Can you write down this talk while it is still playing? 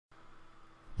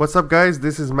What's up guys,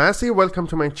 this is Masi. Welcome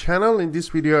to my channel. In this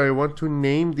video I want to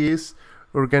name this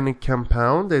organic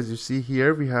compound. As you see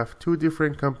here, we have two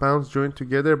different compounds joined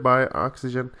together by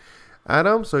oxygen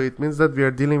atom, so it means that we are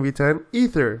dealing with an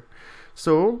ether.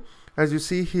 So as you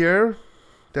see here,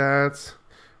 that's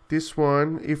this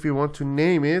one. If we want to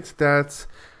name it, that's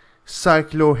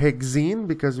cyclohexene,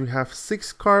 because we have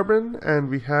 6 carbon and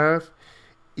we have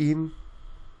in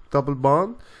double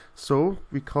bond, so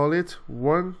we call it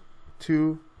 1,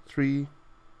 2, 3,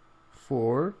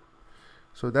 4.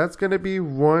 So that's gonna be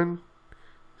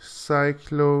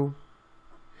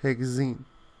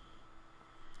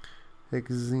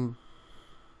 1-cyclohexene.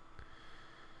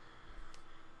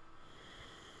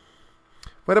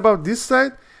 What about this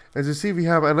side? As you see, we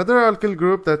have another alkyl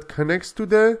group that connects to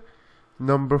the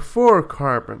number 4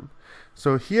 carbon.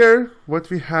 So here, what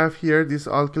we have here, this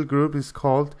alkyl group is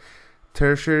called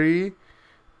tertiary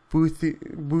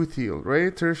butyl,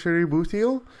 right? Tertiary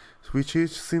butyl, which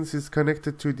is, since it's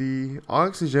connected to the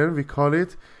oxygen, we call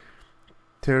it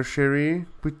tertiary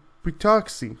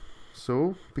butoxy.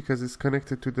 So because it's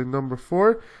connected to the number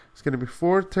 4, it's going to be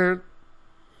 4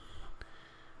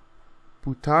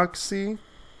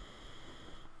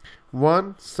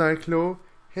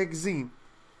 butoxy-1-cyclohexene.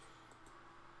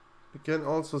 You can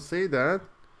also say that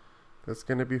that's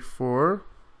going to be 4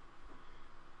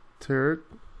 butyl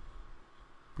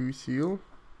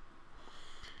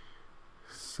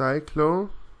cyclohex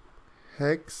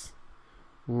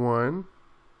 1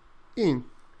 in.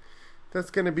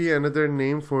 That's going to be another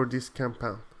name for this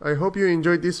compound. I hope you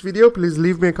enjoyed this video. Please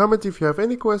leave me a comment if you have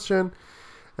any question,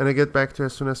 and I get back to you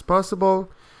as soon as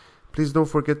possible. Please don't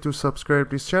forget to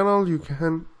subscribe to this channel. You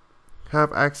can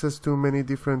have access to many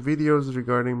different videos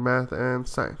regarding math and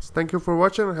science. Thank you for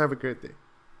watching and have a great day.